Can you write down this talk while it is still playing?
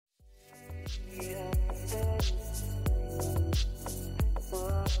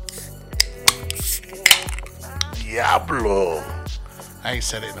Diablo. I ain't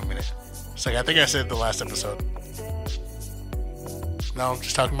said it in a minute. It's like, I think I said it the last episode. No, I'm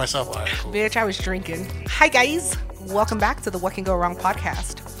just talking to myself. All right, cool. Bitch, I was drinking. Hi, guys. Welcome back to the What Can Go Wrong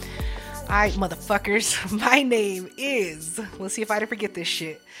podcast. Hi, motherfuckers. My name is... Let's see if I didn't forget this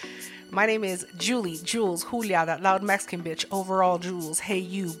shit. My name is Julie, Jules, Julia, that loud Mexican bitch, overall Jules, hey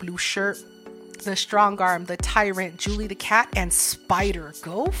you, blue shirt, the strong arm, the tyrant, Julie the cat, and Spider.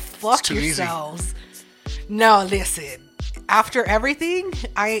 Go fuck yourselves. Easy. No, listen. After everything,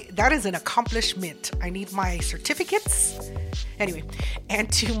 that is an accomplishment. I need my certificates. Anyway,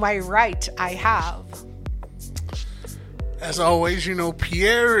 and to my right, I have... As always, you know,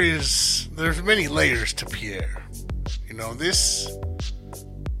 Pierre is... There's many layers to Pierre. You know, this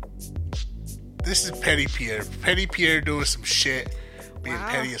is Petty Pierre. Petty Pierre doing some shit, being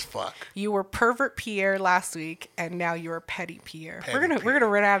petty as fuck. You were pervert Pierre last week, and now you're Petty Pierre. We're gonna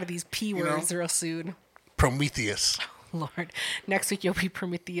run out of these P words real soon. Prometheus. Oh, Lord, next week you'll be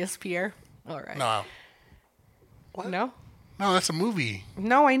Prometheus Pierre. All right. No. What? No, that's a movie.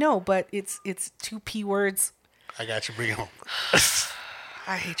 No, I know, but it's two P words. I got you. Bring it home.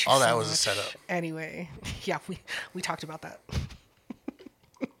 I hate you. All so that was much. a setup. Anyway, yeah, we talked about that.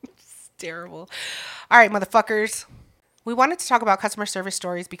 Terrible. All right, motherfuckers. We wanted to talk about customer service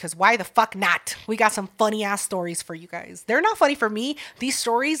stories because why the fuck not? We got some funny ass stories for you guys. They're not funny for me. These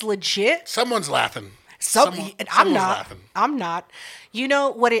stories legit. Someone's laughing. I'm not. You know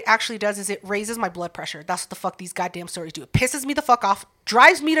what it actually does is it raises my blood pressure. That's what the fuck these goddamn stories do. It pisses me the fuck off,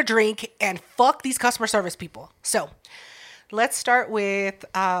 drives me to drink, and fuck these customer service people. So let's start with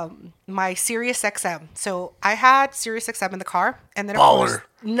my Sirius XM. So I had Sirius XM in the car, and then of course,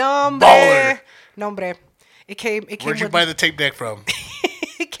 nombre. It came. Where'd you buy the tape deck from?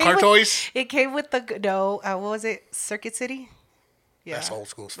 Car Toys. It came with the what was it? Circuit City. Yeah, that's old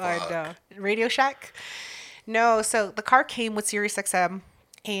school as fuck. Radio Shack. No, so the car came with Sirius XM,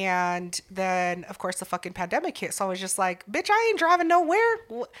 and then of course the fucking pandemic hit. So I was just like, bitch, I ain't driving nowhere.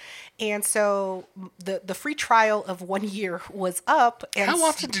 And so the free trial of 1 year was up. And how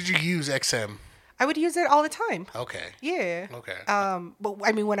often did you use XM? I would use it all the time. Okay. Yeah. Okay. But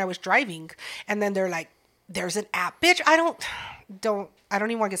I mean, when I was driving, and then they're like, there's an app, bitch. I don't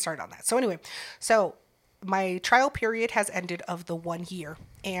even want to get started on that. So anyway, my trial period has ended of the 1 year.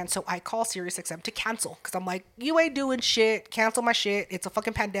 And so I call SiriusXM to cancel. Because I'm like, you ain't doing shit. Cancel my shit. It's a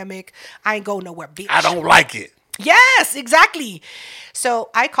fucking pandemic. I ain't going nowhere, bitch. I don't like it. Yes, exactly.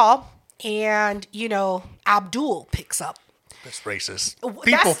 So I call and, Abdul picks up. That's racist.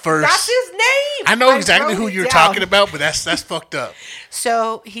 People first. That's his name. I know exactly who you're talking about, but that's fucked up.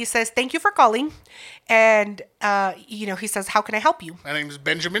 So he says, thank you for calling. And, he says, how can I help you? My name is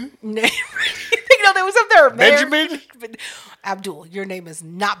Benjamin. That was up there. Benjamin? Abdul, your name is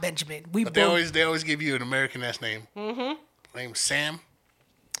not Benjamin. They always give you an American ass name. Mm-hmm. My name's Sam.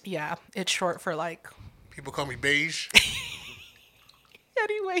 Yeah, it's short for like... People call me Beige.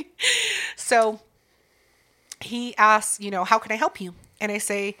 Anyway, so he asks, how can I help you? And I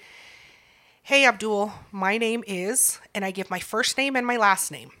say, hey, Abdul, my name is... And I give my first name and my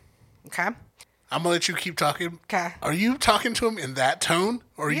last name. Okay? I'm going to let you keep talking. Okay. Are you talking to him in that tone?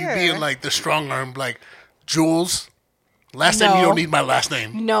 Or are you being like the strong arm, like, Jules, last name, you don't need my last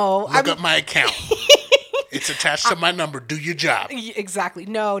name. No. Look up my account. It's attached to my number. Do your job. Exactly.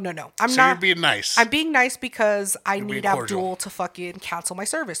 No. You're being nice. I'm being nice because I need Abdul to fucking cancel my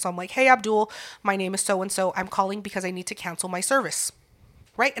service. So I'm like, hey, Abdul, my name is so-and-so. I'm calling because I need to cancel my service.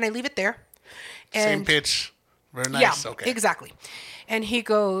 Right? And I leave it there. Same pitch. Very nice. Yeah, okay. Exactly. And he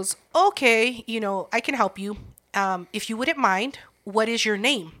goes, okay, I can help you. If you wouldn't mind, what is your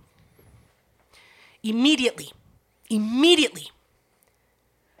name? Immediately,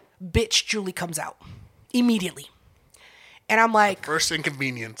 bitch Julie comes out. Immediately. And I'm like... First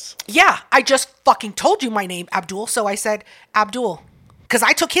inconvenience. Yeah, I just fucking told you my name, Abdul. So I said, Abdul, because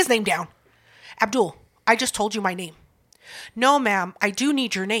I took his name down. Abdul, I just told you my name. No, ma'am, I do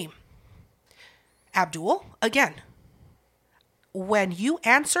need your name. Abdul, again, when you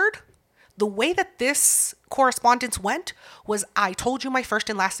answered, the way that this correspondence went was I told you my first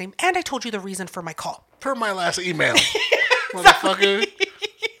and last name, and I told you the reason for my call. Per my last email. Motherfucker.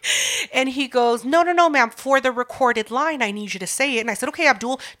 And he goes, no, ma'am, for the recorded line, I need you to say it. And I said, okay,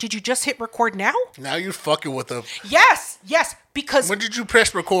 Abdul, did you just hit record now? Now you're fucking with them. Yes, because... When did you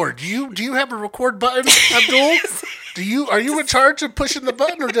press record? Do you have a record button, Abdul? Are you in charge of pushing the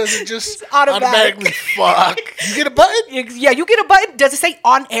button, or does it just automatically fuck? You get a button? Yeah, you get a button. Does it say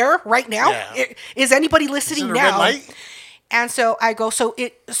on air right now? Yeah. Is anybody listening now? Red light? And so I go, so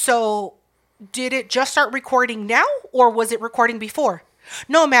did it just start recording now, or was it recording before?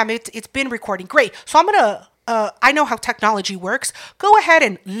 No, ma'am, it's been recording. Great. So I'm going to I know how technology works. Go ahead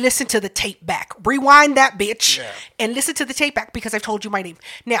and listen to the tape back. Rewind that bitch and listen to the tape back because I've told you my name.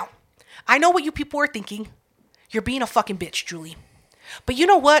 Now, I know what you people are thinking. You're being a fucking bitch, Julie. But you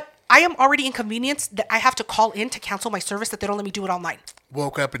know what? I am already inconvenienced that I have to call in to cancel my service that they don't let me do it online.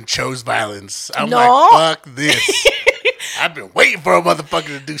 Woke up and chose violence. I'm like, fuck this. I've been waiting for a motherfucker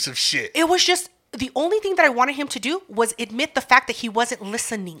to do some shit. It was just... The only thing that I wanted him to do was admit the fact that he wasn't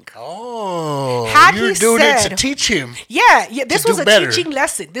listening. Oh, you were doing it to teach him. Yeah. This was a teaching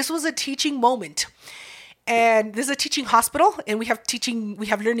lesson. This was a teaching moment. And this is a teaching hospital, and we have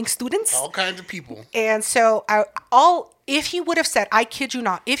learning students. All kinds of people. And so, if he would have said, I kid you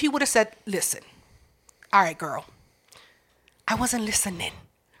not, if he would have said, listen, all right, girl, I wasn't listening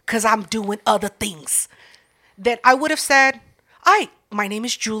because I'm doing other things, then I would have said, all right, my name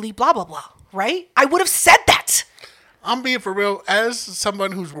is Julie, blah, blah, blah. Right? I would have said that. I'm being for real. As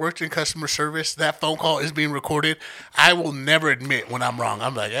someone who's worked in customer service, that phone call is being recorded. I will never admit when I'm wrong.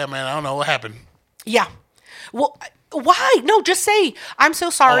 I'm like, yeah, man, I don't know what happened. Yeah. Well, why? No, just say, I'm so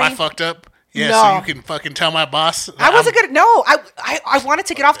sorry. Oh, I fucked up? Yeah, no. So you can fucking tell my boss. I wasn't gonna. No, I wanted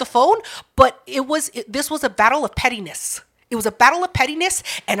to get off the phone, but this was a battle of pettiness. It was a battle of pettiness,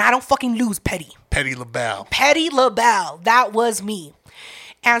 and I don't fucking lose petty. Petty LaBelle. Petty LaBelle. That was me.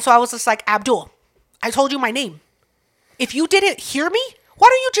 And so I was just like, Abdul, I told you my name. If you didn't hear me, why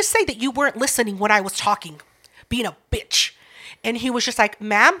don't you just say that you weren't listening when I was talking? Being a bitch. And he was just like,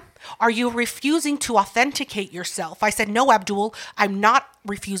 ma'am, are you refusing to authenticate yourself? I said, no, Abdul, I'm not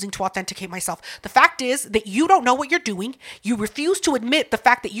refusing to authenticate myself. The fact is that you don't know what you're doing. You refuse to admit the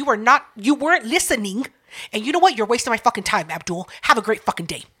fact that you weren't listening. And you know what? You're wasting my fucking time, Abdul. Have a great fucking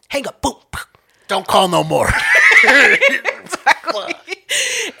day. Hang up. Boom. Don't call no more. Exactly.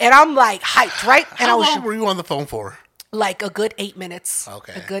 And I'm like hyped, right? And How long were you on the phone for? Like a good 8 minutes.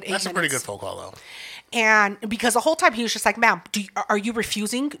 Okay. A good 8 minutes. That's a pretty good phone call, though. And because the whole time he was just like, ma'am, are you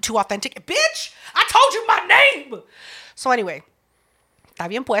refusing to authenticate? Bitch, I told you my name. So anyway, está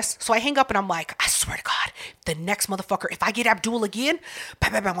bien pues. So I hang up and I'm like, I swear to God, the next motherfucker, if I get Abdul again,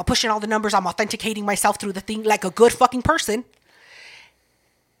 bam, bam, bam, I'm pushing all the numbers. I'm authenticating myself through the thing like a good fucking person.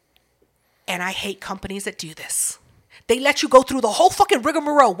 And I hate companies that do this. They let you go through the whole fucking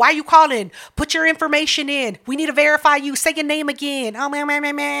rigmarole. Why are you calling? Put your information in. We need to verify you. Say your name again. Oh,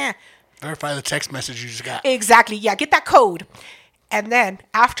 man. Verify the text message you just got. Exactly. Yeah, get that code. And then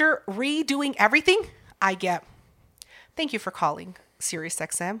after redoing everything, I get, thank you for calling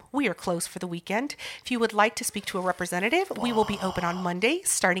SiriusXM. We are closed for the weekend. If you would like to speak to a representative, we will be open on Monday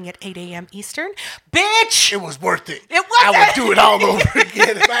starting at 8 a.m. Eastern. Bitch! It was worth it. It was. I would do it all over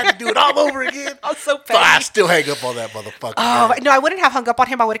again. If I had to do it all over again. I'm so petty. I still hang up on that motherfucker. Oh, man. No, I wouldn't have hung up on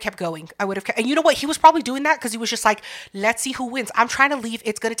him. I would have kept going. And you know what? He was probably doing that because he was just like, let's see who wins. I'm trying to leave.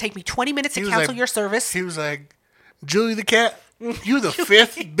 It's going to take me 20 minutes to cancel your service. He was like, Julie the cat, you the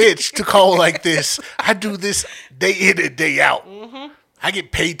fifth bitch to call like this. I do this day in and day out. Mm-hmm. I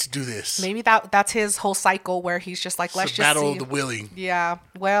get paid to do this. Maybe that's his whole cycle where he's just like, let's just see. Battle of the willing. Yeah.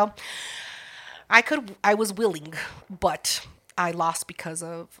 Well, I was willing, but I lost because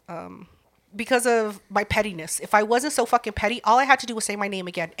of my pettiness. If I wasn't so fucking petty, all I had to do was say my name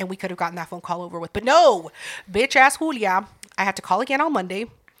again and we could have gotten that phone call over with. But no, bitch ass Julia. I had to call again on Monday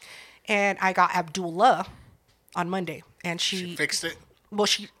and I got Abdullah on Monday and she fixed it. Well,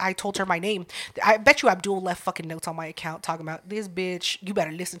 I told her my name. I bet you Abdul left fucking notes on my account talking about this bitch. You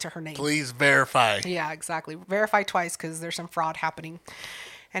better listen to her name. Please verify. Yeah, exactly. Verify twice because there's some fraud happening.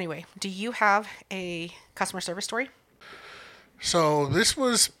 Anyway, do you have a customer service story? So this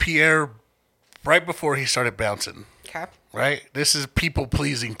was Pierre right before he started bouncing. Okay. Right? This is people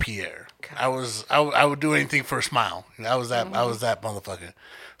pleasing Pierre. Okay. I would do anything for a smile. I was that motherfucker.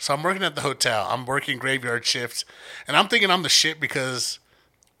 So I'm working at the hotel. I'm working graveyard shifts. And I'm thinking I'm the shit because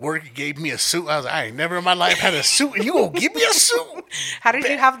work gave me a suit. I was like, I ain't never in my life had a suit. And you gonna give me a suit? How did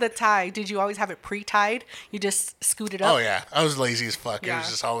you have the tie? Did you always have it pre-tied? You just scooted up? Oh, yeah. I was lazy as fuck. Yeah. It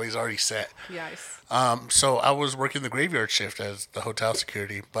was just always already set. Yes. So I was working the graveyard shift as the hotel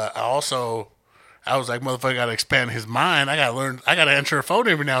security. But I was like, motherfucker, got to expand his mind. I got to answer a phone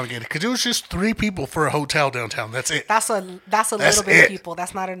every now and again. Because it was just 3 people for a hotel downtown. That's it. That's a little bit of people.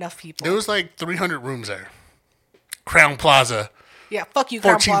 That's not enough people. There was like 300 rooms there. Crown Plaza. Yeah, fuck you,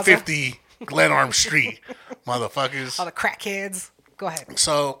 Crown Plaza. 1450 Glenarm Street. Motherfuckers. All the crackheads. Go ahead.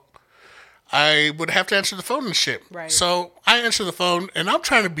 So I would have to answer the phone and shit. Right. So I answer the phone, and I'm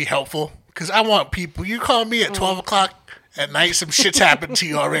trying to be helpful. Because I want people. You call me at 12 o'clock. At night, some shit's happened to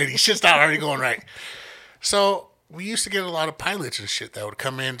you already. Shit's not already going right. So we used to get a lot of pilots and shit that would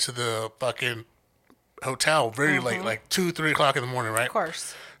come into the fucking hotel very late, like 2, 3 o'clock in the morning, right? Of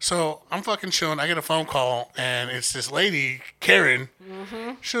course. So I'm fucking chilling. I get a phone call, and it's this lady, Karen.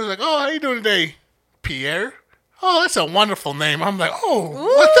 She was like, "Oh, how you doing today, Pierre?" "Oh, that's a wonderful name." I'm like, "Oh,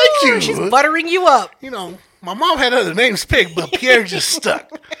 well, thank you." She's buttering you up. You know, my mom had other names picked, but Pierre just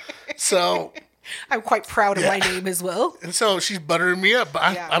stuck. So I'm quite proud of my name as well. And so she's buttering me up, but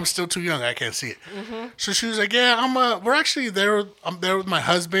I'm still too young. I can't see it. So she was like, "Yeah, we're actually there. I'm there with my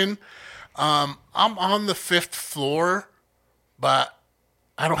husband. I'm on the 5th floor, but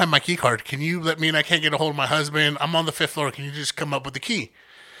I don't have my key card. Can you let me in? I can't get a hold of my husband. I'm on the 5th floor. Can you just come up with the key?"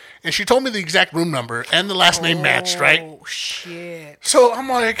 And she told me the exact room number and the last name matched, right? Oh, shit. So I'm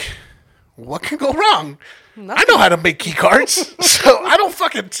like, what can go wrong? Nothing. I know how to make key cards. So I don't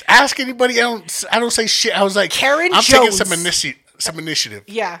fucking ask anybody. I don't say shit. I was like, Karen I'm Jones. taking some initiative.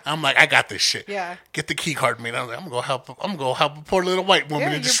 Yeah. I'm like, I got this shit. Yeah. Get the key card made. I was like, I'm gonna help a poor little white woman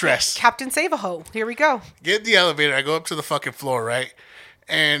in you're distress. Captain Save-A-Ho. Here we go. Get in the elevator. I go up to the fucking floor, right?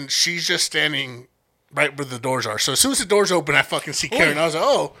 And she's just standing right where the doors are. So as soon as the doors open, I fucking see Karen. I was like,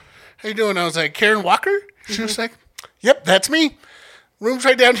 "Oh, how you doing?" I was like, "Karen Walker?" She was like, "Yep, that's me. Room's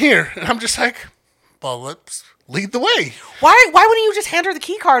right down here." And I'm just like, "Well, let's lead the way." Why wouldn't you just hand her the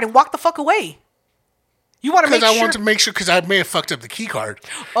key card and walk the fuck away? You want to make sure. Because I want to make sure, because I may have fucked up the key card.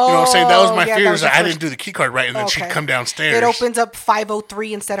 You know what I'm saying? That was my fear, is that I didn't do the key card right, and then she'd come downstairs. It opens up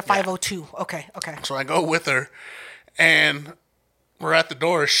 503 instead of 502. Okay. So I go with her, and we're at the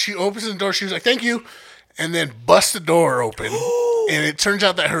door. She opens the door. She was like, "Thank you," and then busts the door open. And it turns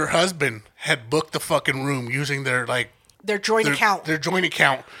out that her husband had booked the fucking room using their joint account. Their joint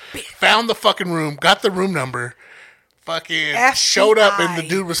account. Found the fucking room, got the room number, fucking FBI. showed up, and the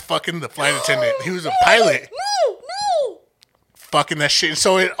dude was fucking the flight attendant. He was a pilot. No. Fucking that shit.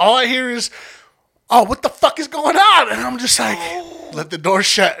 So all I hear is, "Oh, what the fuck is going on?" And I'm just like, let the door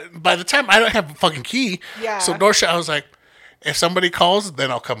shut. By the time I don't have a fucking key, so door shut, I was like, if somebody calls,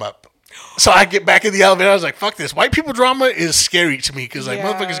 then I'll come up. So I get back in the elevator. I was like, fuck this. White people drama is scary to me because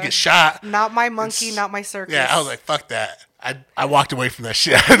motherfuckers get shot. Not my monkey, not my circus. Yeah, I was like, fuck that. I walked away from that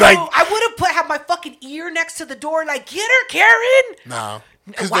shit. I would have had my fucking ear next to the door, like, get her, Karen. No.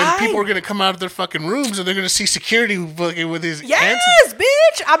 Because then people are going to come out of their fucking rooms and they're going to see security fucking with his hands.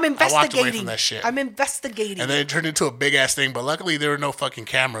 Bitch. I'm investigating. I walked away from that shit. I'm investigating. And then it turned into a big ass thing. But luckily, there were no fucking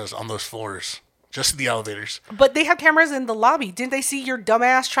cameras on those floors. Just the elevators. But they have cameras in the lobby. Didn't they see your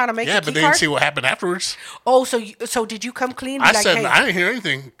dumbass trying to make a key card? Yeah, but they didn't see what happened afterwards. Oh, so did you come clean? I said, I didn't hear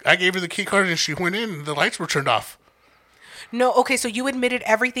anything. I gave her the key card and she went in and the lights were turned off. No, okay, so you admitted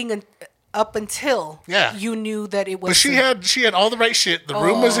everything up until you knew that it was... But she had all the right shit. The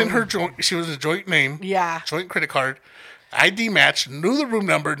room was in her joint. She was a joint name. Yeah. Joint credit card. ID match. Knew the room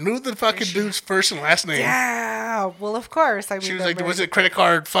number. Knew the fucking dude's first and last name. Yeah. Well, of course. I mean, she was like, was it credit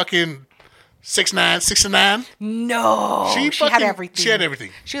card fucking 6969? No. She had everything. She had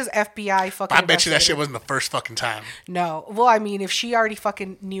everything. She was FBI fucking I bet you that shit wasn't the first fucking time. No. Well, I mean, if she already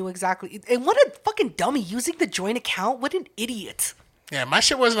fucking knew exactly. And what a fucking dummy using the joint account. What an idiot. Yeah, my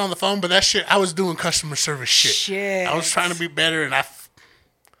shit wasn't on the phone, but that shit, I was doing customer service shit. I was trying to be better, and I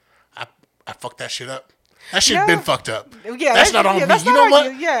fucked that shit up. That shit been fucked up. Yeah, that's not on me. You know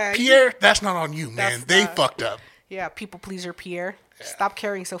what? Pierre, that's not on you, man. They fucked up. Yeah, people pleaser Pierre. Yeah. Stop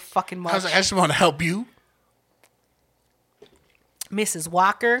caring so fucking much. I was like, I just want to help you. Mrs.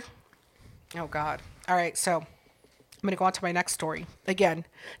 Walker. Oh, God. All right, so I'm going to go on to my next story. Again,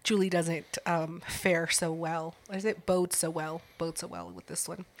 Julie doesn't fare so well. Is it bode so well with this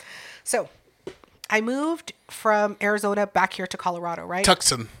one. So I moved from Arizona back here to Colorado, right?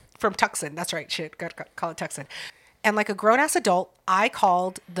 Tucson. From Tucson. That's right. Shit. Gotta call it Tucson. And like a grown-ass adult, I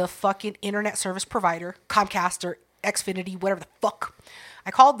called the fucking internet service provider, Comcast or Xfinity, whatever the fuck.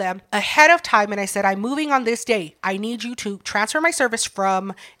 I called them ahead of time and I said, I'm moving on this day. I need you to transfer my service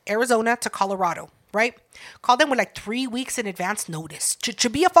from Arizona to Colorado, right? Called them with like 3 weeks in advance notice to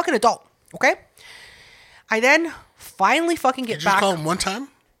be a fucking adult, okay? I then finally fucking get back. Did you just call them one time?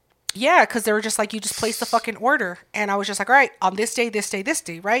 Yeah, because they were just like, you just placed the fucking order. And I was just like, all right, on this day,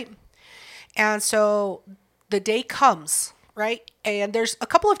 right? And so the day comes, right? And there's a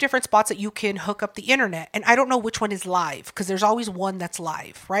couple of different spots that you can hook up the internet. And I don't know which one is live because there's always one that's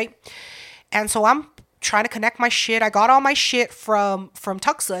live, right? And so I'm trying to connect my shit. I got all my shit from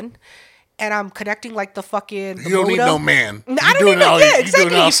Tucson. And I'm connecting like the fucking... You don't need no man. I don't need no man. Exactly. You're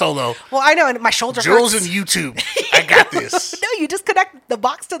doing it all solo. Well, I know, and my shoulder Jules hurts. and YouTube. I got this. No, you just connect the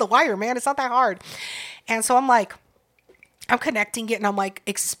box to the wire, man. It's not that hard. And so I'm like, I'm connecting it, and I'm like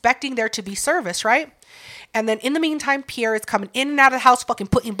expecting there to be service, right? And then in the meantime, Pierre is coming in and out of the house, fucking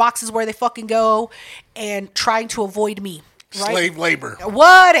putting boxes where they fucking go, and trying to avoid me. Slave labor.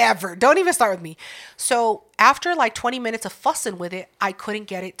 Whatever. Don't even start with me. So after like 20 minutes of fussing with it, I couldn't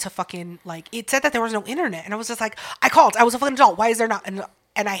get it to fucking like, it said that there was no internet. And I was just like, I called. I was a fucking adult. Why is there not?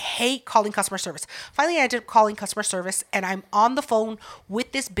 And I hate calling customer service. Finally, I ended up calling customer service and I'm on the phone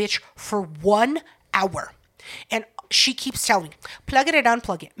with this bitch for 1 hour. And she keeps telling me, plug it and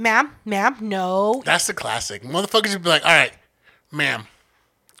unplug it. Ma'am, no. That's the classic. Motherfuckers would be like, all right, ma'am.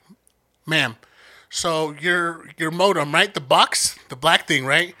 So your modem, right? The box, the black thing,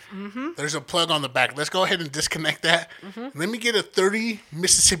 right? Mm-hmm. There's a plug on the back. Let's go ahead and disconnect that. Mm-hmm. Let me get a 30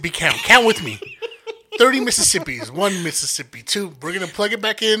 Mississippi count. Count with me. 30 Mississippis. 1 Mississippi. 2. We're going to plug it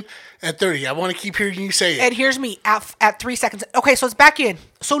back in at 30. I want to keep hearing you say it. And here's me at 3 seconds. Okay, so it's back in.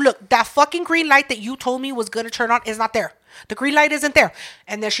 So look, that fucking green light that you told me was going to turn on is not there. The green light isn't there.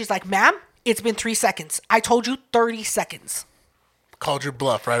 And then she's like, ma'am, it's been 3 seconds. I told you 30 seconds. Called your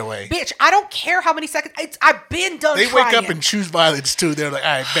bluff right away. Bitch, I don't care how many seconds. I've been done They trying. wake up and choose violence too. They're like,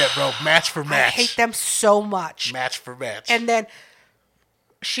 all right, bet, bro. Match for match. I hate them so much. Match for match. And then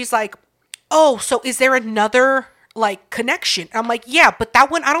she's like, oh, so is there another like connection? I'm like, yeah, but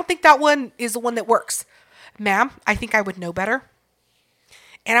that one, I don't think that one is the one that works. Ma'am, I think I would know better.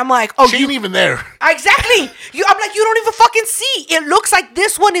 And I'm like, oh, she ain't even there. Exactly. I'm like, you don't even fucking see. It looks like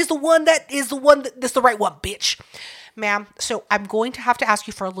this one is the one that's the right one, bitch. Ma'am, so I'm going to have to ask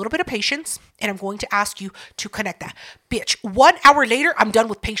you for a little bit of patience, and I'm going to ask you to connect that. Bitch, 1 hour later, I'm done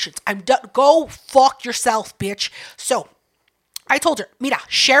with patience. I'm done. Go fuck yourself, bitch. So I told her, mira,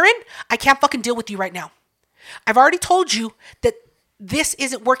 Sharon, I can't fucking deal with you right now. I've already told you that this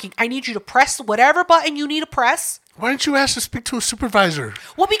isn't working. I need you to press whatever button you need to press. Why didn't you ask to speak to a supervisor?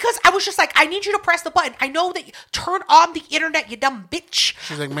 Well, because I was just like, I need you to press the button. I know that turn on the internet, you dumb bitch.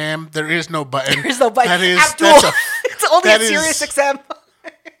 She's like, ma'am, there is no button. There is no button. That is, Abdul, it's only a Sirius XM.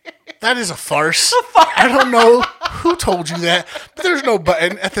 That is a farce. I don't know who told you that, but there's no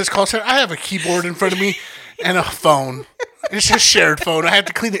button at this call center. I have a keyboard in front of me and a phone. It's a shared phone. I have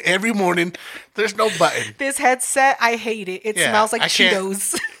to clean it every morning. There's no button. This headset, I hate it. It smells like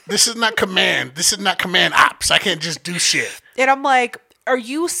Cheetos. This is not command. This is not command ops. I can't just do shit. And I'm like, are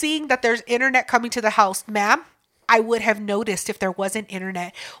you seeing that there's internet coming to the house? Ma'am, I would have noticed if there wasn't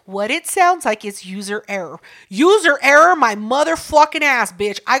internet. What it sounds like is user error. User error, my motherfucking ass,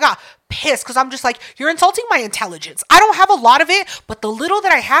 bitch. I got pissed because I'm just like, you're insulting my intelligence. I don't have a lot of it, but the little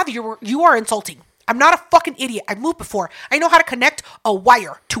that I have, you are insulting. I'm not a fucking idiot. I've moved before. I know how to connect a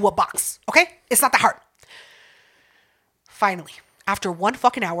wire to a box. Okay? It's not that hard. Finally, after 1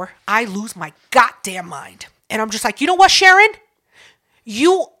 fucking hour, I lose my goddamn mind. And I'm just like, you know what, Sharon?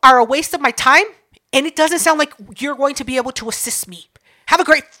 You are a waste of my time, and it doesn't sound like you're going to be able to assist me. Have a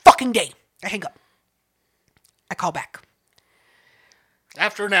great fucking day. I hang up. I call back.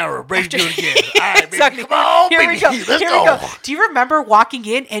 After an hour, Brady do it again. All right, baby. Exactly. Come on, Here baby. we go. Let's go. Do you remember walking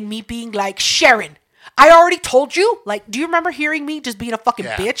in and me being like, Sharon, I already told you? Like, do you remember hearing me just being a fucking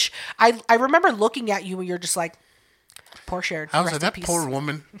bitch? I remember looking at you and you're just like, poor Sharon. I was like, that poor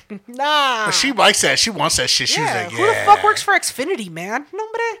woman. Nah. But she likes that. She wants that shit. She was like, yeah. Who the fuck works for Xfinity, man?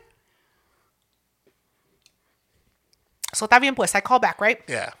 Nombre. So, está bien pues. I call back, right?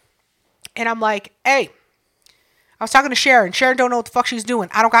 Yeah. And I'm like, hey, I was talking to Sharon. Sharon don't know what the fuck she's doing.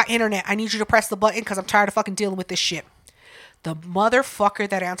 I don't got internet. I need you to press the button because I'm tired of fucking dealing with this shit. The motherfucker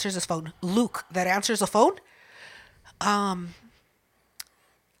that answers his phone, Luke, that answers the phone.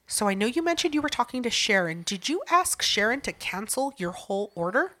 So I know you mentioned you were talking to Sharon. Did you ask Sharon to cancel your whole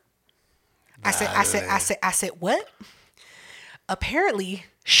order? I said, what? Apparently,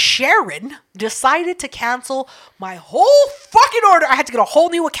 Sharon decided to cancel my whole fucking order. I had to get a whole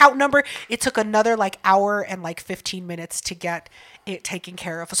new account number. It took another hour and 15 minutes to get it taken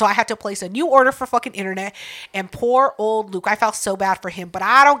care of. So I had to place a new order for fucking internet. And poor old Luke, I felt so bad for him, but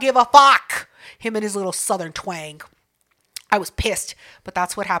I don't give a fuck. Him and his little southern twang. I was pissed, but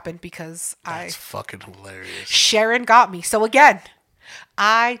that's what happened because That's fucking hilarious. Sharon got me. So again,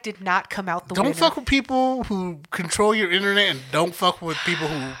 I did not come out the winner. Don't fuck with people who control your internet, and don't fuck with people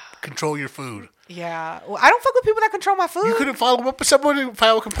who control your food. Yeah. Well, I don't fuck with people that control my food. You couldn't follow up with someone and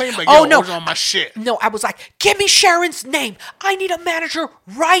file a complaint like, oh, no. Order's on my shit. No, I was like, give me Sharon's name. I need a manager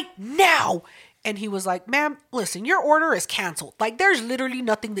right now. And he was like, ma'am, listen, your order is canceled. There's literally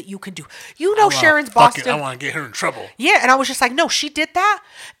nothing that you can do. You know Sharon's boss. I want to get her in trouble. Yeah, and I was just like, no, she did that.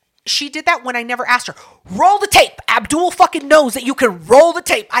 She did that when I never asked her. Roll the tape. Abdul fucking knows that you can roll the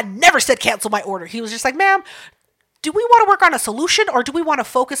tape. I never said cancel my order. He was just like, ma'am, do we want to work on a solution or do we want to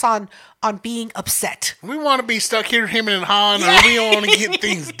focus on being upset? We want to be stuck here, him and Han, or we don't want to get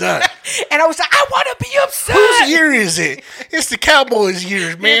things done. And I was like, I want to be upset. Whose year is it? It's the Cowboys'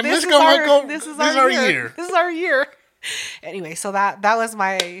 years, man. Yeah, Let's go. This is our year. This is our year. Anyway, so that was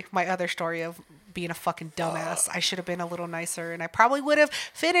my other story of being a fucking dumbass. I should have been a little nicer, and I probably would have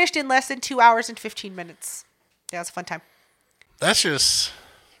finished in less than 2 hours and 15 minutes. Yeah, it's a fun time. That's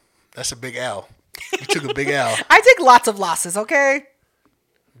a big L. You took a big L. I take lots of losses, okay?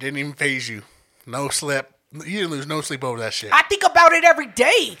 Didn't even phase you. No slip. You didn't lose no sleep over that shit. I think about it every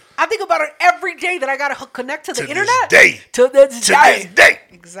day. I think about it every day that I gotta connect to the internet. To this day.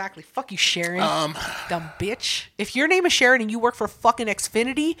 Exactly. Fuck you, Sharon. Dumb bitch. If your name is Sharon and you work for fucking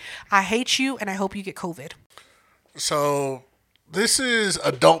Xfinity, I hate you and I hope you get COVID. So this is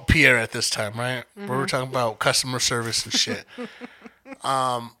adult Pierre at this time, right? Mm-hmm. Where we're talking about customer service and shit.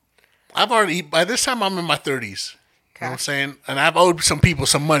 By this time I'm in my 30s. You know what I'm saying? And I've owed some people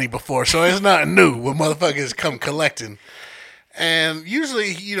some money before, so it's nothing new when motherfuckers come collecting. And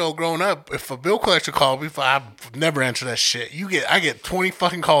usually, growing up, if a bill collector called me, I never answer that shit. I get 20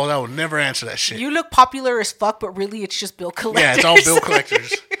 fucking calls, I would never answer that shit. You look popular as fuck, but really it's just bill collectors. Yeah, it's all bill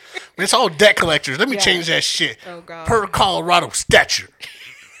collectors. It's all debt collectors. Let me change that shit. Oh, God. Per Colorado statute.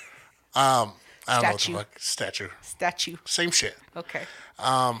 I don't know what the fuck. Statute. Same shit. Okay.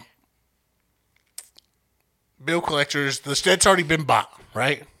 Bill collectors, the debt's already been bought,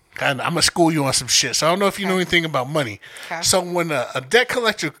 right? I'm going to school you on some shit. So I don't know if you know anything about money. Okay. So when a debt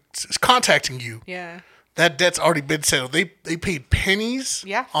collector is contacting you, that debt's already been settled. They paid pennies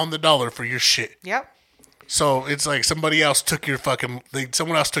on the dollar for your shit. Yep. So it's like someone else took your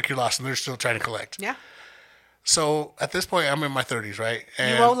loss and they're still trying to collect. Yeah. So at this point, I'm in my 30s, right?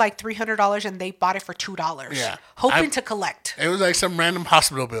 And you owe like $300 and they bought it for $2. Yeah. Hoping to collect. It was like some random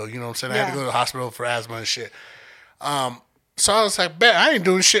hospital bill, you know what I'm saying? I had to go to the hospital for asthma and shit. So I was like, bet, I ain't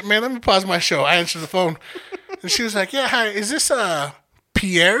doing shit, man. Let me pause my show. I answered the phone. And she was like, yeah, hi, is this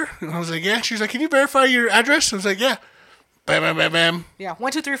Pierre? And I was like, yeah. She was like, can you verify your address? I was like, yeah. Bam, bam, bam, bam. Yeah,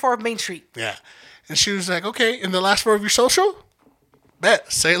 1234 Main Street. Yeah. And she was like, okay, and the last 4 of your social?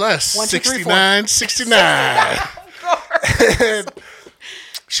 Bet, say less. 6969. And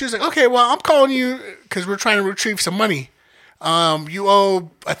she was like, okay, well, I'm calling you because we're trying to retrieve some money. You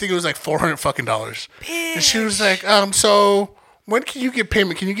owe, I think it was like $400 fucking dollars. And she was like, so when can you get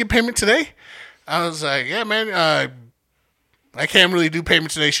payment? Can you get payment today? I was like, yeah, man, I can't really do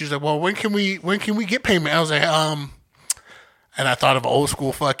payment today. She was like, well, when can we get payment? I was like, and I thought of old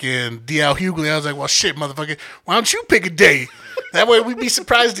school fucking D.L. Hughley. I was like, well, shit, motherfucker, why don't you pick a day? That way we'd be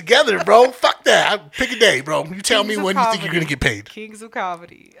surprised together, bro. Fuck that. Pick a day, bro. You tell me when you think you're going to get paid. Kings of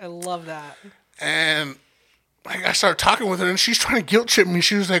comedy. I love that. And I started talking with her, and she's trying to guilt trip me.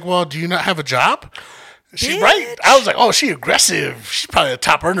 She was like, well, do you not have a job? She's right. I was like, oh, she aggressive. She's probably a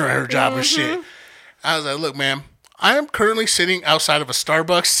top earner at her job and shit. I was like, look, ma'am, I am currently sitting outside of a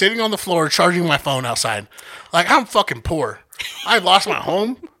Starbucks, sitting on the floor, charging my phone outside. Like, I'm fucking poor. I lost my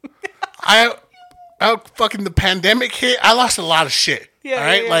home. I fucking, the pandemic hit. I lost a lot of shit. Yeah, all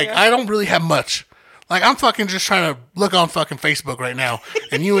right? I don't really have much. Like, I'm fucking just trying to look on fucking Facebook right now,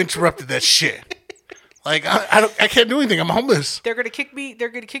 and you interrupted that shit. Like, I can't do anything. I'm homeless. They're gonna kick me. They're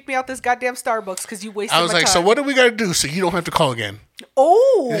gonna kick me out this goddamn Starbucks because you wasted my time. I was like, so what do we gotta do so you don't have to call again?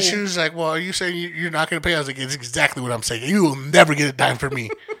 Oh. And she was like, well, are you saying you're not gonna pay? I was like, it's exactly what I'm saying. You will never get a dime from me.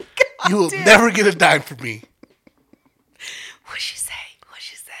 You will never get a dime from me. What'd she say?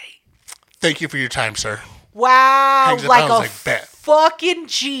 Thank you for your time, sir. Wow, like a bet. Fucking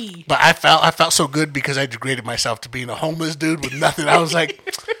G. But I felt so good because I degraded myself to being a homeless dude with nothing. I was like,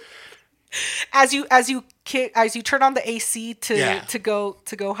 as you turn on the AC to go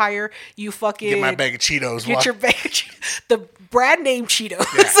higher, you fucking get my bag of Cheetos. Get your bag of Cheetos, the brand name Cheetos.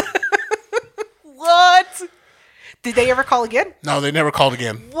 Yeah. What? Did they ever call again? No, they never called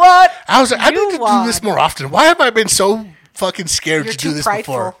again. What? I was like, I need to do this more often. Why have I been so fucking scared to do this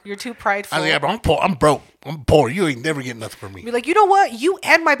before? You're too prideful. I was like, yeah, bro, I'm poor. I'm broke. I'm poor. You ain't never getting nothing from me. Be like, you know what? You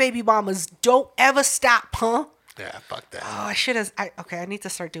and my baby mamas don't ever stop, huh? Yeah, fuck that. Oh, I should have. Okay, I need to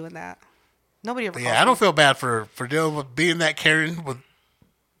start doing that. Nobody ever. Yeah, I don't feel bad for dealing with being that Karen with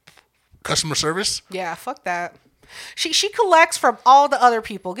customer service. Yeah, fuck that. She collects from all the other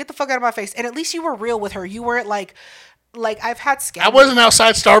people. Get the fuck out of my face. And at least you were real with her. You weren't like I've had scams. I wasn't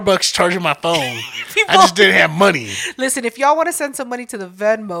outside Starbucks charging my phone. I just didn't have money. Listen, if y'all want to send some money to the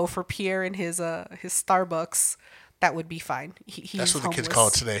Venmo for Pierre and his Starbucks, that would be fine. That's what the kids call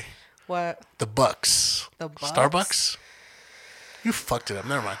it today. What? The Bucks. The Bucks? Starbucks? You fucked it up.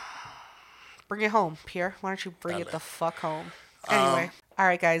 Never mind. Bring it home, Pierre. Why don't you bring it the fuck home? Anyway. All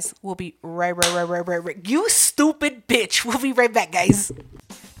right, guys. We'll be right. You stupid bitch. We'll be right back, guys.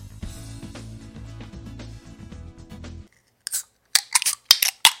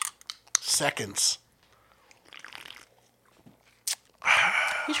 Seconds.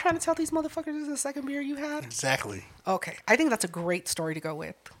 You trying to tell these motherfuckers this is the second beer you had? Exactly. Okay. I think that's a great story to go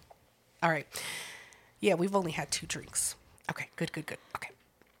with. All right. Yeah, we've only had 2 drinks. Okay. Good. Okay.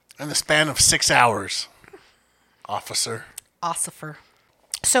 In the span of 6 hours, officer. Ossifer.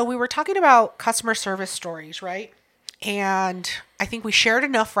 So we were talking about customer service stories, right? And I think we shared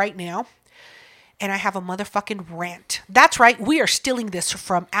enough right now. And I have a motherfucking rant. That's right. We are stealing this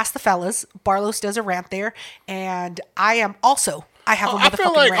from Ask the Fellas. Barlos does a rant there. And I have a motherfucking I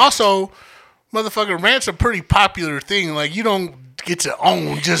feel like rant. also, motherfucking rant's a pretty popular thing. Like, you don't get to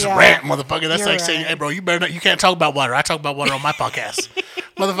own just rant, motherfucker. That's like saying, hey, bro, you can't talk about water. I talk about water on my podcast.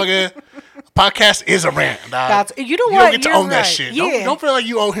 Motherfucker, podcast is a rant. Dog. You know what? You don't get to own that shit. Yeah. Don't feel like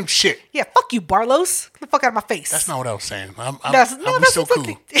you owe him shit. Yeah, fuck you, Barlos. Get the fuck out of my face. That's not what I was saying. That's so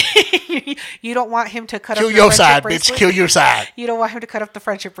cool. You don't want him to cut Kill up your side, bitch. Kill your side. You don't want him to cut up the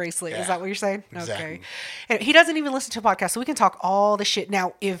friendship bracelet. Yeah. Is that what you're saying? Exactly. Okay. And he doesn't even listen to podcasts, so we can talk all the shit.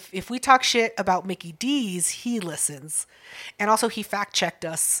 Now, if we talk shit about Mickey D's, he listens. And also, he fact checked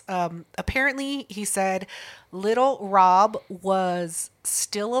us. Apparently, he said Little Rob was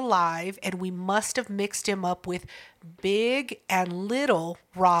still alive, and we must have mixed him up with Big and Little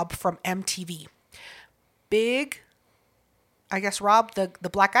Rob from MTV. Big, I guess Rob, the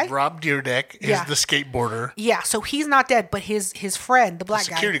black guy? Rob Deerdeck is the skateboarder. Yeah, so he's not dead, but his friend, the black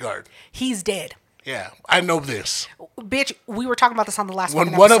security guy. guard. He's dead. Yeah, I know this. Bitch, we were talking about this on the last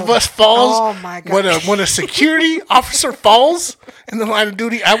when one of us falls, oh my God. When a security officer falls in the line of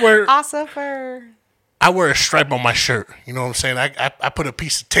duty, I wear a stripe on my shirt. You know what I'm saying? I put a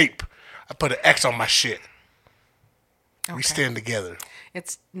piece of tape. I put an X on my shit. Okay. We stand together.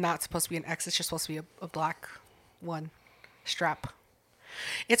 It's not supposed to be an X. It's just supposed to be a black one strap.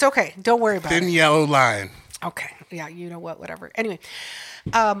 It's okay. Don't worry about it. Thin yellow line. Okay. Yeah, you know what? Whatever. Anyway,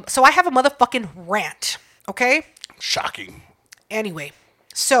 so I have a motherfucking rant. Okay? Shocking. Anyway,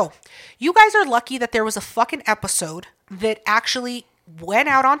 so you guys are lucky that there was a fucking episode that actually went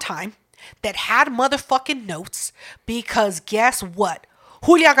out on time, that had motherfucking notes, because guess what?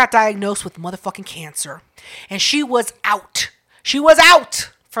 Julia got diagnosed with motherfucking cancer, and she was out. She was out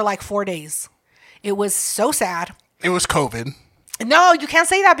for like 4 days. It was so sad. It was COVID. No, you can't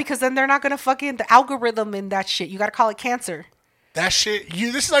say that, because then they're not going to fucking, the algorithm and that shit. You got to call it cancer. That shit,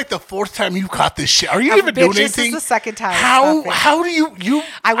 this is like the 4th time you caught this shit. Are you even doing anything? This is the 2nd time. How do you?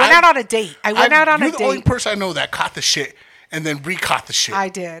 I went out on a date. You're the only person I know that caught the shit and then re-caught the shit. I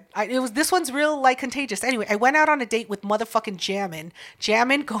did. This one's real, like, contagious. Anyway, I went out on a date with motherfucking Jammin.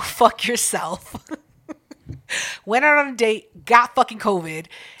 Jammin, go fuck yourself. Went out on a date, got fucking COVID.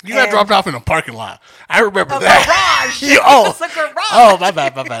 You got dropped off in a parking lot. I remember that. Garage. It was a garage. Oh, my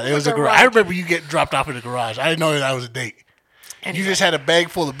bad. It was a garage. I remember you getting dropped off in a garage. I didn't know that was a date. Anyway. You just had a bag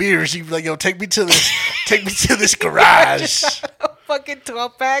full of beers. You were like, yo, take me to this garage. Fucking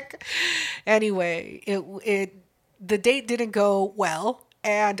 12-pack. Anyway, the date didn't go well,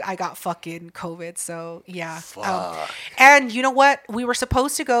 and I got fucking COVID. So yeah. And you know what? We were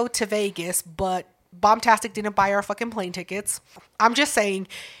supposed to go to Vegas, but Bombtastic didn't buy our fucking plane tickets. I'm just saying,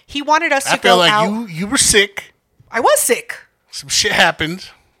 he wanted us to go out. I feel like you were sick. I was sick. Some shit happened.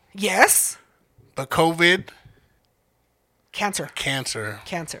 Yes. But COVID. Cancer.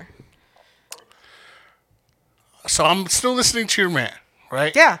 So I'm still listening to your rant,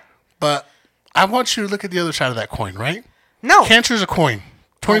 right? Yeah. But I want you to look at the other side of that coin, right? No. Cancer's a coin.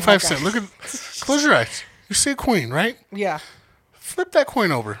 25 cents. Close your eyes. You see a coin, right? Yeah. Flip that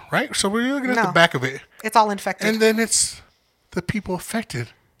coin over, right? So we're looking at the back of it. It's all infected. And then it's the people affected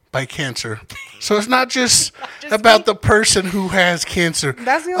by cancer. So it's not just about the person who has cancer.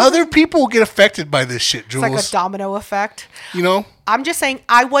 Other people get affected by this shit, Jules. It's like a domino effect. You know? I'm just saying,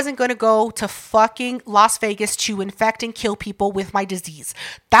 I wasn't going to go to fucking Las Vegas to infect and kill people with my disease.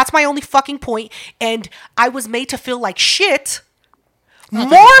 That's my only fucking point. And I was made to feel like shit.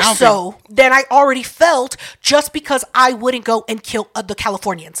 More so than I already felt, just because I wouldn't go and kill the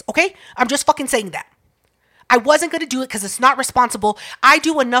Californians. Okay? I'm just fucking saying that. I wasn't going to do it because it's not responsible. I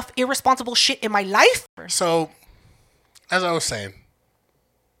do enough irresponsible shit in my life. So, as I was saying,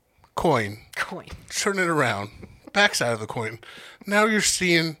 coin. Turn it around. Backside of the coin. Now you're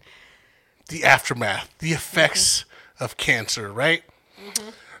seeing the aftermath, the effects of cancer, right? Mm-hmm.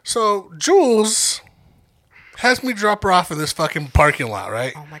 So, Jules has me drop her off in this fucking parking lot,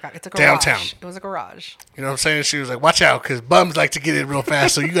 right? Oh my God, it's a garage. Downtown. It was a garage. You know what I'm saying? She was like, watch out, because bums like to get in real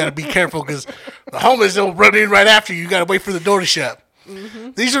fast, so you got to be careful, because the homeless will run in right after you. You got to wait for the door to shut.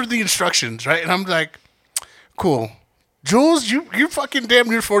 Mm-hmm. These are the instructions, right? And I'm like, cool. Jules, you're fucking damn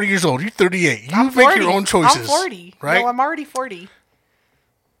near 40 years old. You're 38. You make your own choices. I'm 40. Right? No, I'm already 40.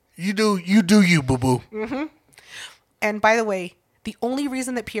 You do you, boo-boo. Mm-hmm. And by the way, The only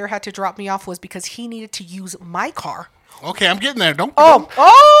reason that Pierre had to drop me off was because he needed to use my car. Okay, I'm getting there. Don't.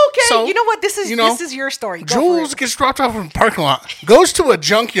 Okay. So, you know what? This is your story. Go Jules gets dropped off in the parking lot, goes to a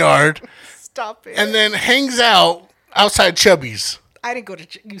junkyard, Stop it. and then hangs out outside Chubby's. I didn't go to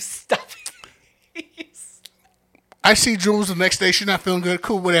you. Stop it. I see Jules the next day. She's not feeling good.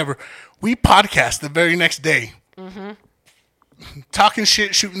 Cool, whatever. We podcast the very next day. Mm-hmm. Talking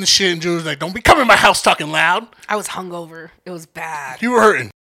shit, shooting the shit, and Jules like, don't be coming to my house talking loud. I was hungover. It was bad. You were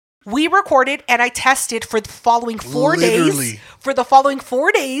hurting. We recorded and I tested for the following 4 Literally. days. For the following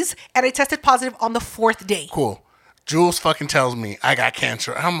 4 days, and I tested positive on the 4th day. Cool. Jules fucking tells me I got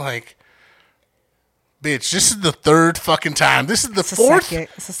cancer. I'm like, bitch, this is the third fucking time. This is the fourth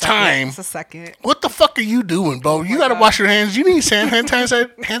time. It's a second. What the fuck are you doing, bro? You gotta wash your hands. You need hand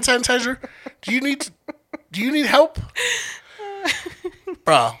sanitizer? Do you need help?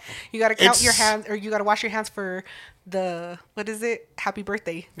 Bro. You gotta count your hands, or you gotta wash your hands for the, what is it? Happy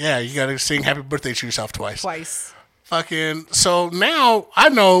birthday. Yeah, you gotta sing happy birthday to yourself twice. Fucking, so now I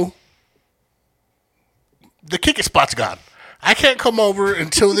know the kicking spot's gone. I can't come over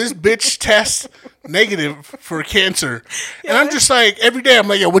until this bitch tests negative for cancer. Yeah. And I'm just like, every day I'm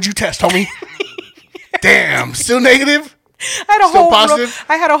like, yo, what'd you test, homie? Damn, still negative?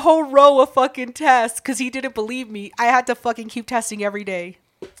 I had a whole row of fucking tests because he didn't believe me. I had to fucking keep testing every day.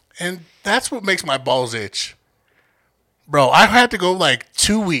 And that's what makes my balls itch. Bro, I had to go like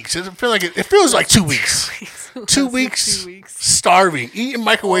 2 weeks. It feels like 2 weeks. 2 weeks starving, eating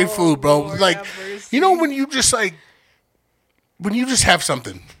microwave food, bro. Lord, like, you know when you just have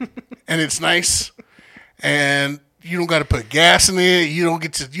something and it's nice and you don't got to put gas in it. You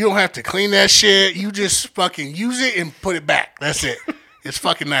don't have to clean that shit. You just fucking use it and put it back. That's it. It's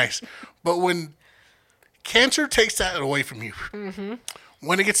fucking nice. But when cancer takes that away from you,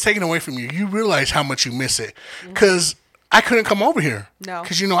 when it gets taken away from you, you realize how much you miss it. Because I couldn't come over here. No.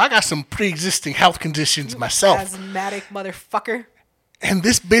 Because, I got some pre-existing health conditions myself. Asthmatic motherfucker. And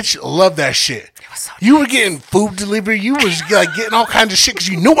this bitch loved that shit. It was so you were getting food delivery. You was like getting all kinds of shit because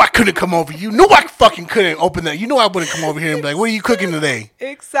you knew I couldn't come over. You knew I fucking couldn't open that. You know I wouldn't come over here and be like, "What are you cooking today?"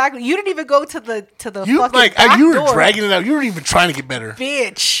 Exactly. You didn't even go to the you fucking like back you were door. dragging it out. You weren't even trying to get better.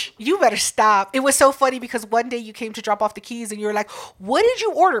 Bitch, you better stop. It was so funny because one day you came to drop off the keys and you were like, "What did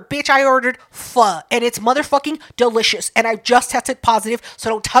you order?" Bitch, I ordered pho and it's motherfucking delicious. And I just tested positive, so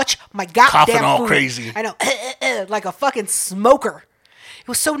don't touch my goddamn Coughing all food. crazy. I know, like a fucking smoker. It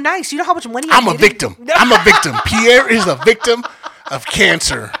was so nice. You know how much money I'm a victim. I'm a victim. Pierre is a victim of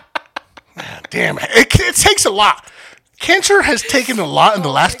cancer. Damn it. It takes a lot. Cancer has taken a lot in the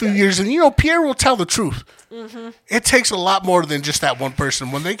last few years, and Pierre will tell the truth. Mm-hmm. It takes a lot more than just that one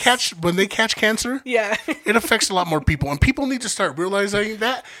person. When they catch cancer, yeah, it affects a lot more people, and people need to start realizing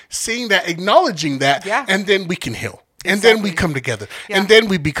that, seeing that, acknowledging that, and then we can heal. And then we come together. Yeah. And then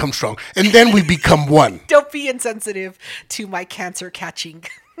we become strong. And then we become one. Don't be insensitive to my cancer catching.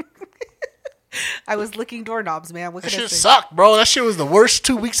 I was licking doorknobs, man. What that could I shit say? sucked, bro. That shit was the worst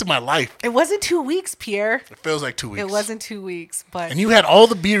 2 weeks of my life. It wasn't 2 weeks, Pierre. It feels like 2 weeks. It wasn't 2 weeks, but... And you had all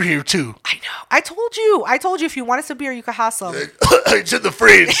the beer here, too. I know. I told you if you wanted some beer, you could have some. It's in the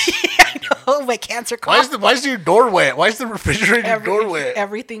fridge. I know. My cancer cough. Why is your door wet? Why is the refrigerator door wet?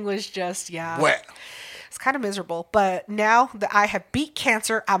 Everything was just, wet. It's kind of miserable, but now that I have beat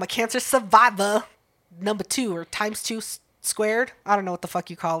cancer, I'm a cancer survivor. Number 2 or times 2 squared. I don't know what the fuck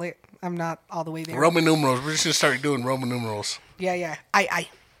you call it. I'm not all the way there. Roman numerals. We're just gonna start doing Roman numerals. Yeah. I.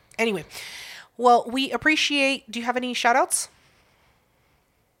 Anyway, well, we appreciate. Do you have any shout outs?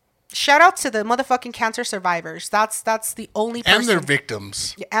 Shout out to the motherfucking cancer survivors. That's the only person. And their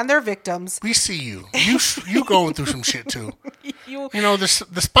victims. Yeah, and their victims. We see you. You going through some shit too.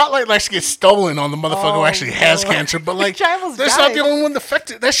 The spotlight likes to get stolen on the motherfucker who actually has cancer, but like, that's not the only one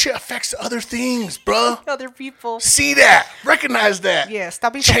affected. That shit affects other things, bro. Other people. See that. Recognize that. Yeah,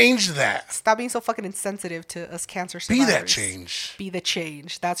 stop being that. Stop being so fucking insensitive to us cancer survivors. Be that change. Be the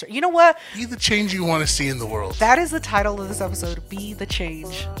change. That's right. You know what? Be the change you want to see in the world. That is the title of this episode. Be the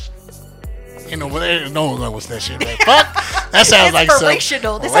change. No one knows that shit. Like, fuck. That sounds like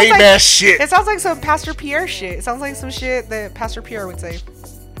some lame ass shit. It sounds like some Pastor Pierre shit. It sounds like some shit that Pastor Pierre would say.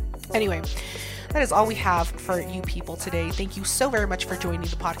 Anyway, that is all we have for you people today. Thank you so very much for joining the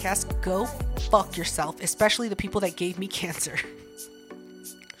podcast. Go fuck yourself, especially the people that gave me cancer.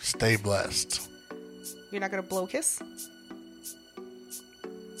 Stay blessed. You're not gonna blow a kiss?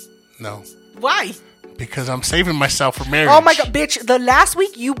 No. Why? Because I'm saving myself for marriage. Oh my god, bitch. The last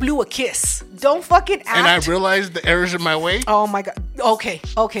week you blew a kiss. Don't fucking act. And I realized the errors in my way. Oh my god. Okay,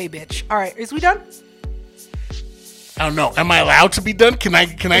 bitch. All right, is we done? I don't know. Am I allowed to be done? Can I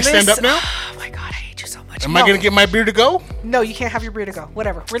stand up now? Oh my god, I hate you so much. bitch. Am I going to get my beer to go? No, you can't have your beer to go.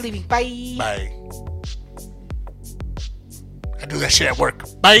 Whatever. We're leaving. Bye. Bye. I do that shit at work.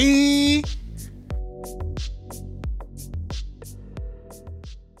 Bye.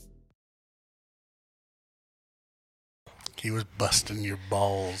 He was busting your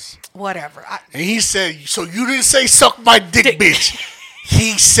balls. Whatever. And he said, so you didn't say suck my dick. Bitch.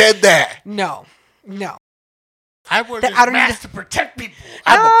 He said that. No. I wear this mask to protect people.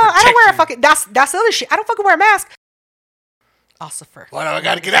 I don't wear a fucking... That's the other shit. I don't fucking wear a mask. Ossifer. Why do I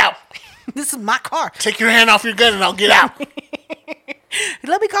gotta get out? This is my car. Take your hand off your gun and I'll get out.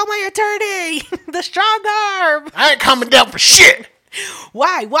 Let me call my attorney. The strong arm. I ain't coming down for shit.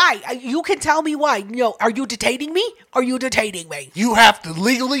 Why? You can tell me why. Are you detaining me? Are you detaining me? You have to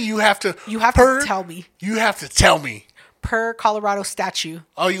legally. You have to tell me. You have to tell me. Per Colorado statute.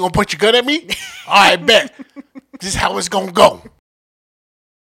 Oh, you gonna put your gun at me? All right, bet. This is how it's gonna go.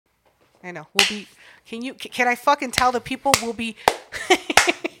 I know. We'll be. Can I fucking tell the people we'll be?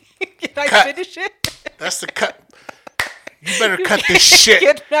 Can I finish it? That's the cut. You better cut this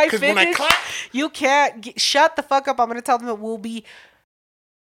shit. Because when I clap, you can't. Shut the fuck up. I'm gonna tell them that we'll be.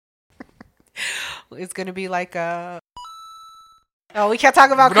 It's gonna be like a. Oh, we can't talk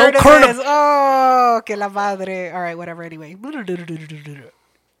about Curtis. Oh, que la madre. All right, whatever. Anyway,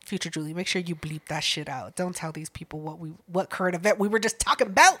 future Julie, make sure you bleep that shit out. Don't tell these people what current event we were just talking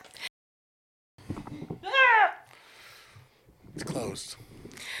about. It's closed.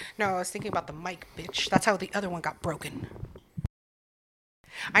 No, I was thinking about the mic, bitch. That's how the other one got broken.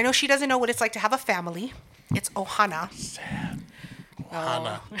 I know she doesn't know what it's like to have a family. It's Ohana. Sad.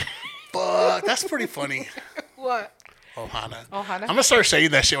 Ohana. Oh. Fuck, that's pretty funny. What? Ohana. I'm gonna start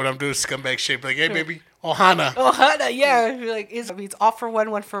saying that shit when I'm doing scumbag shit. Like, hey, baby, Ohana. Ohana, yeah. Like, it means all for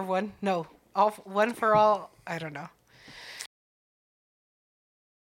one for one. No, all one for all. I don't know.